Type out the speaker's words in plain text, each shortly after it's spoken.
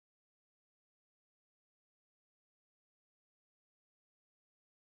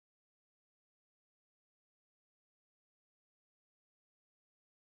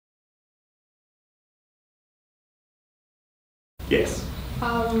Yes.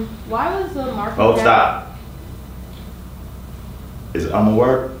 Why was the market Oh, down? stop. Is a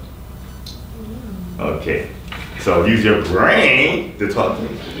word? Okay. So use your brain to talk to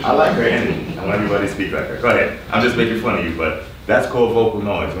me. I like her energy. I want everybody to speak like her. Go ahead. I'm just making fun of you, but that's called vocal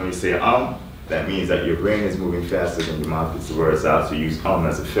noise. When you say that means that your brain is moving faster than your mouth gets the words out, so use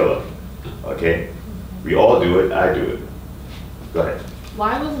as a filler. Okay? We all do it. I do it. Go ahead.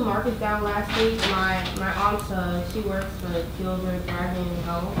 Why was the market down last week? My aunt, she works for Gilbert Driving and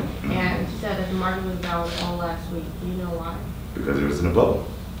Go, and she said that the market was down all last week. Do you know why? Because it was in a bubble.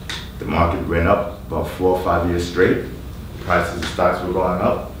 The market went up about 4 or 5 years straight. Prices of stocks were going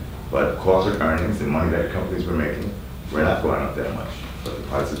up, but corporate earnings and money that companies were making were not going up that much. But the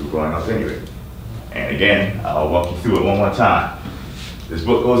prices were going up anyway. And again, I'll walk you through it one more time. This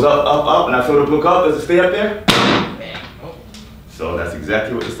book goes up, up, up, and I throw the book up. Does it stay up there? So that's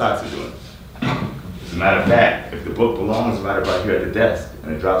exactly what the stocks are doing. As a matter of fact, if the book belongs right about here at the desk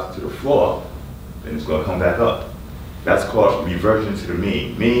and it drops to the floor, then it's going to come back up. That's called reversion to the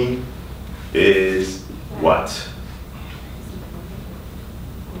mean. Mean is what?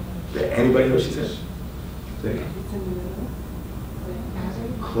 Did anybody know what she said?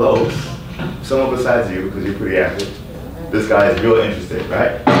 Close. Someone besides you, because you're pretty active. This guy is real interested,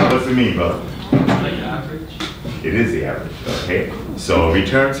 right? What's the mean, brother? Like average? It is the average, okay? So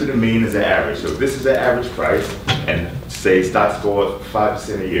return to the mean is the average. So if this is the average price, and say stocks go up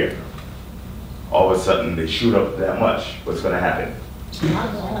 5% a year, all of a sudden they shoot up that much, what's gonna happen? It's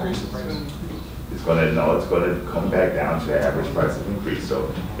gonna come back down to the average price of increase.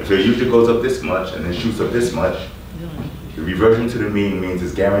 So if it usually goes up this much and then shoots up this much, the reversion to the mean means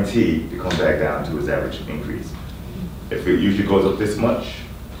it's guaranteed to come back down to its average increase. If it usually goes up this much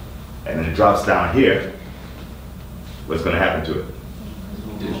and then it drops down here, what's going to happen to it?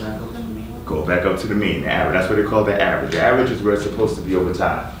 Go back up to the mean, the average. That's what they call the average. The average is where it's supposed to be over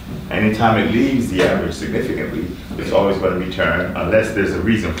time. Anytime it leaves the average significantly, it's always going to return unless there's a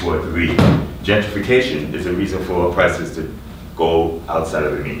reason for it to leave. Gentrification is a reason for prices to go outside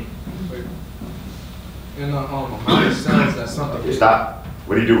of the mean. In the amount of sales that something. Stop.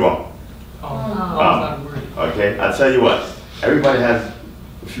 What do you do wrong? Okay, I'll tell you what. Everybody has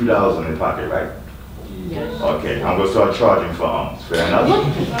a few dollars in their pocket, right? Yes. Okay, I'm gonna start charging for alms. Fair enough?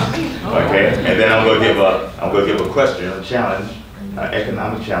 Okay, and then I'm gonna give a question, a challenge, an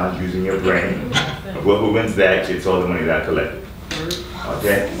economic challenge using your brain. Whoever wins that gets all the money that I collected.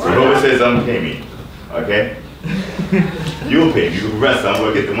 Okay? So whoever says pay me. Okay? You'll pay me. You can rest. I'm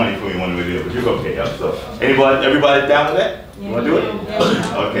gonna get the money from you one way or the other, but you're gonna pay up. So everybody down with that? You wanna do it?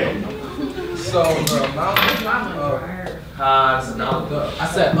 Okay. So the amount I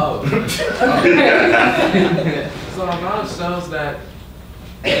said So the amount of sales that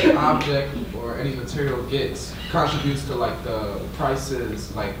an object or any material gets contributes to like the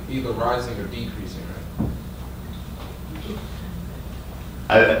prices like either rising or decreasing,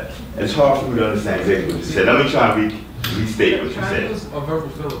 right? It's hard for me to understand exactly what you said. Let me try and restate what you said. A verbal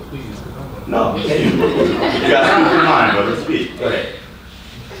filler, please. No, you can't use verbal. You gotta speak your mind, brother. Speak. Go ahead.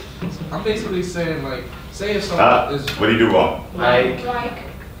 I'm basically saying like, say if someone is. What do you do wrong? like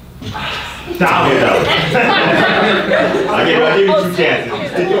Down. I'll give you 2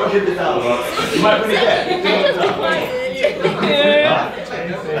 chances. Hit the dollar. You might put it back. Take the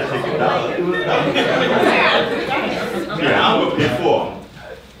dollar. Yeah, I'm gonna pay 4.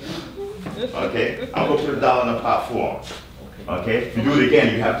 Okay, I'm gonna put $1 in the pot for them. Okay, if you do it again,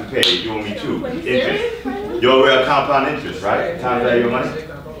 you have to pay. You owe me 2 interest. You're aware of compound interest, right? Time value of money.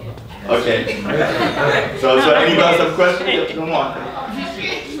 Okay. So anybody else have questions? Come on.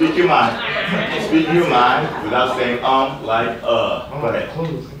 Speak your mind. Speak your mind without saying like Go ahead.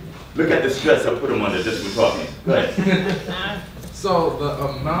 Look at the stress I put them under just for talking. Go ahead. So the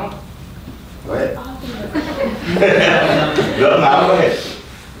amount. Go ahead. The amount. Go ahead.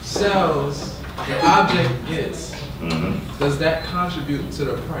 Sales the object gets. Does that contribute to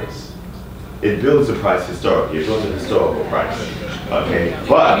the price? It builds the price historically. It builds a historical price. Okay,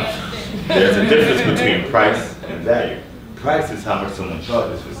 but there's a difference between price and value. Price is how much someone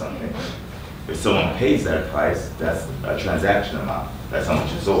charges for something. If someone pays that price, that's a transaction amount. That's how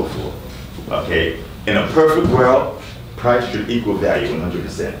much it's sold for. Okay, in a perfect world, price should equal value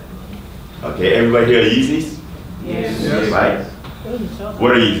 100%. Okay, everybody here are Yeezys? Yes. Right?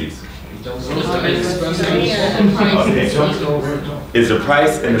 What are Yeezys? Okay. Is the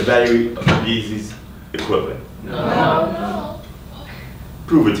price and the value of Yeezys equivalent? No.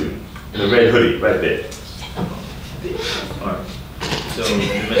 Prove it to me. In the red hoodie, right there. Alright. So the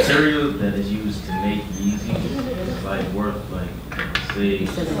material that is used to make Yeezy is like worth like see. You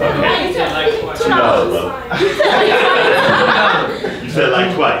said like twice. $2, brother. You said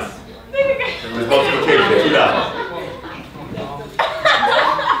like twice. It's multiplication, $2.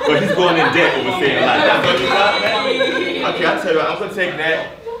 But he's going in debt over saying like, that's what you got, man? Okay, I'll tell you what, I'm gonna take that,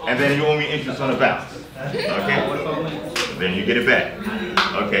 and then you owe me interest on the balance. Okay? Then you get it back.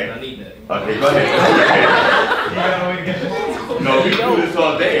 Okay? Okay, go ahead. No, we do this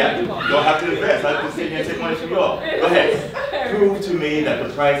all day. You don't have to invest. I just sit here and take money from you all. Go ahead. Prove to me that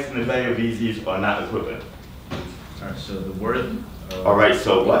the price and the value of Yeezys are not equivalent. Alright, so the worth of All right,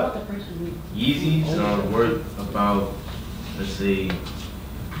 so what? Yeezys are worth about, let's say,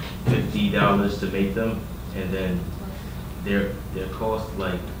 $50 to make them, and then their cost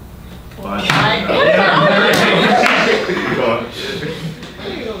like $5.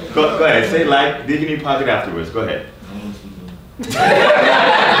 Go ahead, say like, dig in your pocket afterwards. Go ahead. Listen,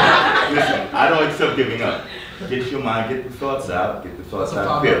 I don't accept giving up. Get your mind, get the thoughts out, get the thoughts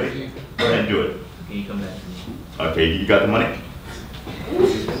out clearly. Go ahead and do it. Can you come back to me? Okay, you got the money?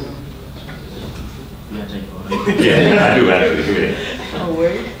 Yeah, Yeah, I do actually. Give it.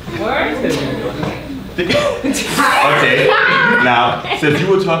 Okay, now, since you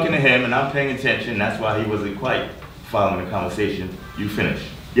were talking to him and I'm paying attention, that's why he wasn't quite following the conversation. You finish.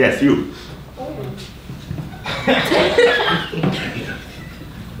 Yes, you.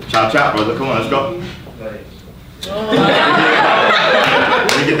 Chop, chop, brother. Come on, let's go. Let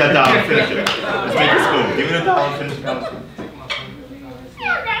me get that dollar and finish it. Let's take the spoon. Give me the dollar and finish the conversation.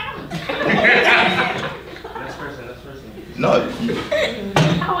 No.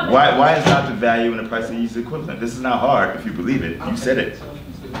 Why is not the value and the price of Yeezy equivalent? This is not hard if you believe it. You said it.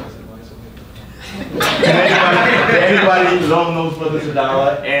 Can anybody loan those brothers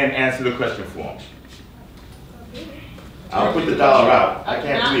 $1 and answer the question for them? I'll put the dollar out. I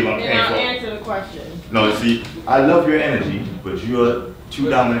can't believe I'm paying for it. Answer the question. No, see, I love your energy, but you're too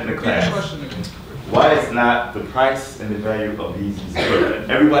dominant in the class. Why is not the price and the value of Yeezys equivalent?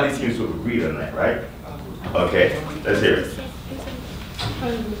 Everybody seems to have agreed on that, right? Okay, let's hear it.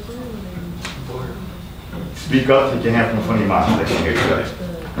 Speak up, take your hand from in front of your mouth. Let me hear you. Go ahead.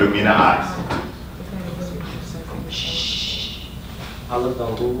 Look me in the eyes. I looked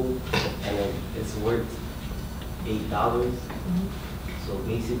on Google and it's worth $8. So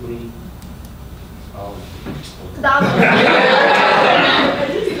basically, Go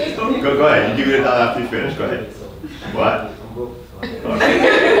ahead. You give me the dollar after you finish. Go ahead. What?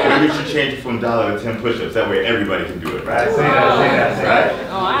 Okay. Maybe we should change it from $1 to 10 push-ups. That way everybody can do it, right? Say that, right?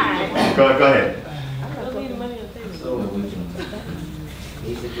 Oh, all right. Go ahead. So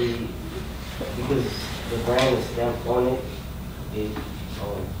basically, because the brand is stamped on it, it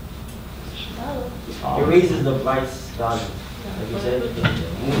raises the price value. Like you said, it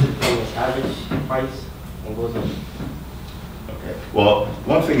moves it from its average price and goes up. Okay. Well,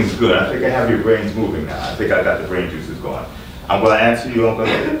 one thing is good. I think I have your brains moving now. I think I got the brain juices going. I'm going to answer you. I'm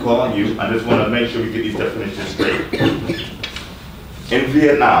going to call on you. I just want to make sure we get these definitions straight. In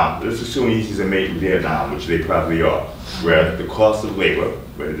Vietnam, let's assume Yeezys are made in Vietnam, which they probably are, where the cost of labor,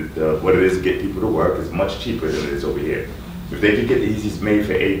 what it is to get people to work, is much cheaper than it is over here. If they could get the Yeezys made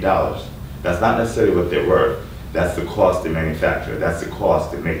for $8, that's not necessarily what they're worth. That's the cost to manufacture. That's the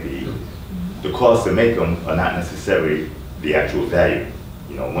cost to make the Yeezys. The cost to make them are not necessarily the actual value.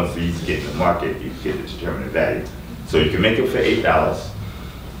 You know, once the Yeezys get in the market, you get to determine the value. So you can make them for $8.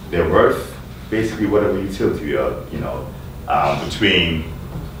 They're worth basically whatever utility you know, between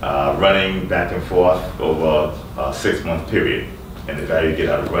running back and forth over a 6-month period, and the value you get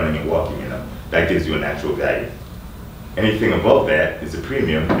out of running and walking in them. That gives you an actual value. Anything above that is a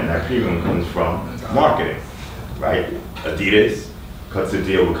premium, and that premium comes from marketing, right? Adidas cuts a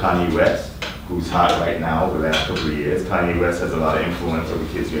deal with Kanye West, who's hot right now over the last couple of years. Kanye West has a lot of influence over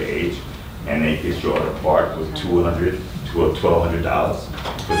kids your age, and they get drawn apart with $200 to $1,200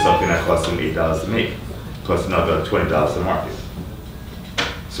 for something that costs them $8 to make, plus another $20 to market.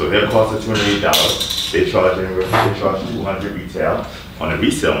 So their cost is $208. They charge $200 retail. On the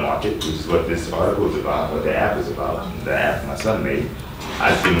resale market, which is what this article is about, what the app is about, the app my son made,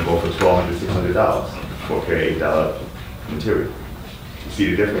 I've seen them go for $1,200, $600 for a pair of $8 material. You see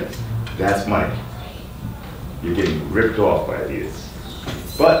the difference? That's money. You're getting ripped off by Adidas.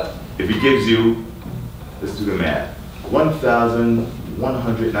 But if it gives you, let's do the math,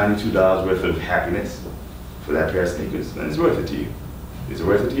 $1,192 worth of happiness for that pair of sneakers, then it's worth it to you. Is it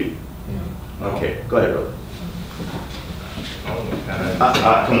worth it to you? Yeah. Okay, go ahead, brother.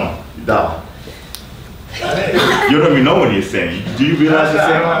 Come on, dollar. You don't even know what you're saying. Do you realize you're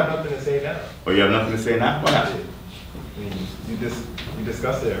saying? I have nothing to say now. Oh, you have nothing to say now? What happened? You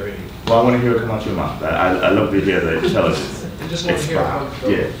discussed it already. Well, I want to hear it come out your mouth. I love to hear the intelligence. I just want to hear expound.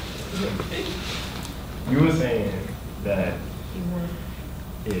 from Yeah. You were saying that.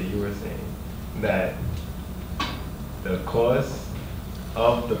 Yeah, you were saying that the cost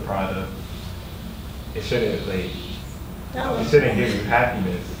of the product, it shouldn't give you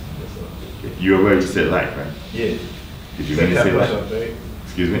happiness. You already said like, right? Yeah. Did you Said mean to 10 say like? push-ups, right?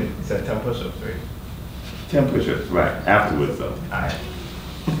 Excuse me? You said 10 push-ups, right? 10 push-ups, right. Afterwards, though. Alright.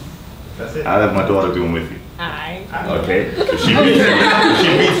 That's it. I'll have my daughter doing with you. Alright. Okay? If she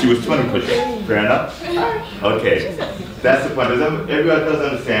beats you, it's 20 push-ups. Fair enough? Okay. That's the point. Everybody does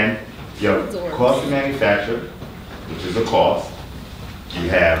understand you have cost to manufacture, which is a cost. You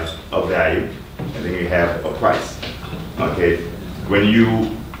have a value, and then you have a price. Okay? When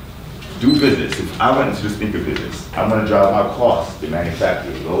you do business, if I went into the sneaker business, I'm going to drive my cost to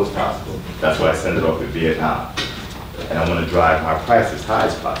manufacture as low as possible. That's why I send it off to Vietnam. And I want to drive my price as high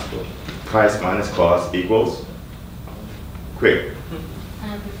as possible. Price minus cost equals, quick.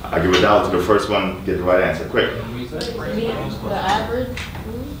 I'll give $1 to the first one, get the right answer, quick. The average.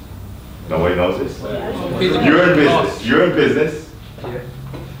 Nobody knows this? You're in business,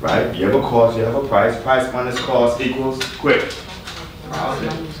 right? You have a cost, you have a price. Price minus cost equals, quick.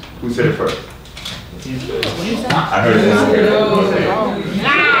 Who said it first? I heard it.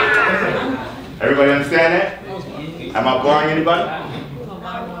 Everybody understand that? Am I boring anybody?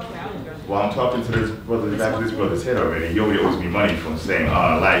 Well, I'm talking to this brother, this brother's head already. He already owes me money from saying,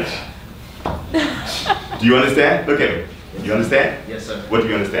 like. Do you understand? Look at me. You understand? Yes, sir. What do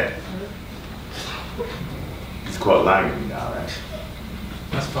you understand? He's caught lying to me now, right?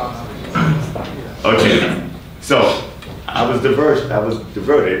 That's fine. Okay. So, I was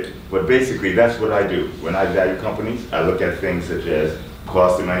diverted, but basically that's what I do. When I value companies, I look at things such as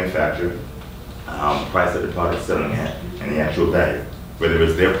cost to manufacture, price that the product's selling at, and the actual value, whether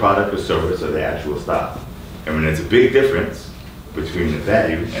it's their product or service or their actual stock. And when there's a big difference between the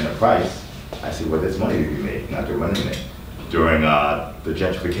value and the price, I see, well, there's money to be made, not to eliminate. During the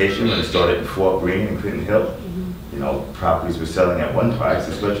gentrification, when it started in Fort Greene and Clinton Hill, you know, properties were selling at one price,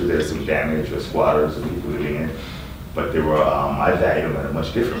 especially there's some damage or squatters or people living in it. But they were, I valued them at a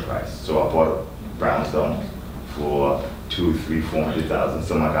much different price. So I bought a brownstone for $200,000, $300,000, $400,000.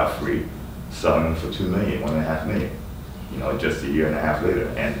 Some I got free, selling them for $2 million, $1.5 million. You know, just a year and a half later.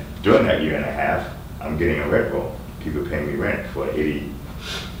 And during that year and a half, I'm getting a rent roll. People paying me rent for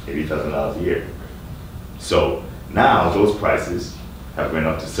 $80,000 a year. So now those prices have went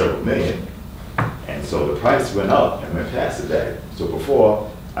up to several million. And so the price went up and went past the value. So before,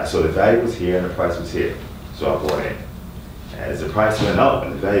 I saw the value was here and the price was here. So I bought in. As the price went up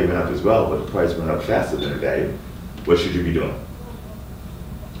and the value went up as well, but the price went up faster than the value, what should you be doing?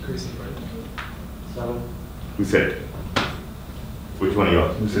 Increasing price. So, Who said it? Which one of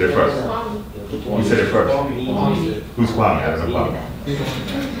y'all? Who said it first? Who said it first? Who's Kwame? I don't know Kwame.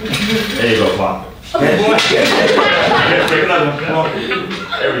 There you go, Kwame. Take another one. Come on.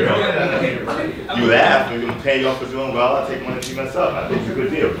 There we go. You laugh, you're going to pay you off for doing well. I'll take money to myself. I think it's a good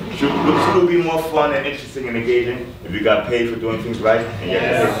deal. Should it be more fun and interesting and engaging if you got paid for doing things right? And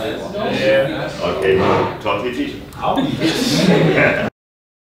yeah. Okay, talk to your teacher.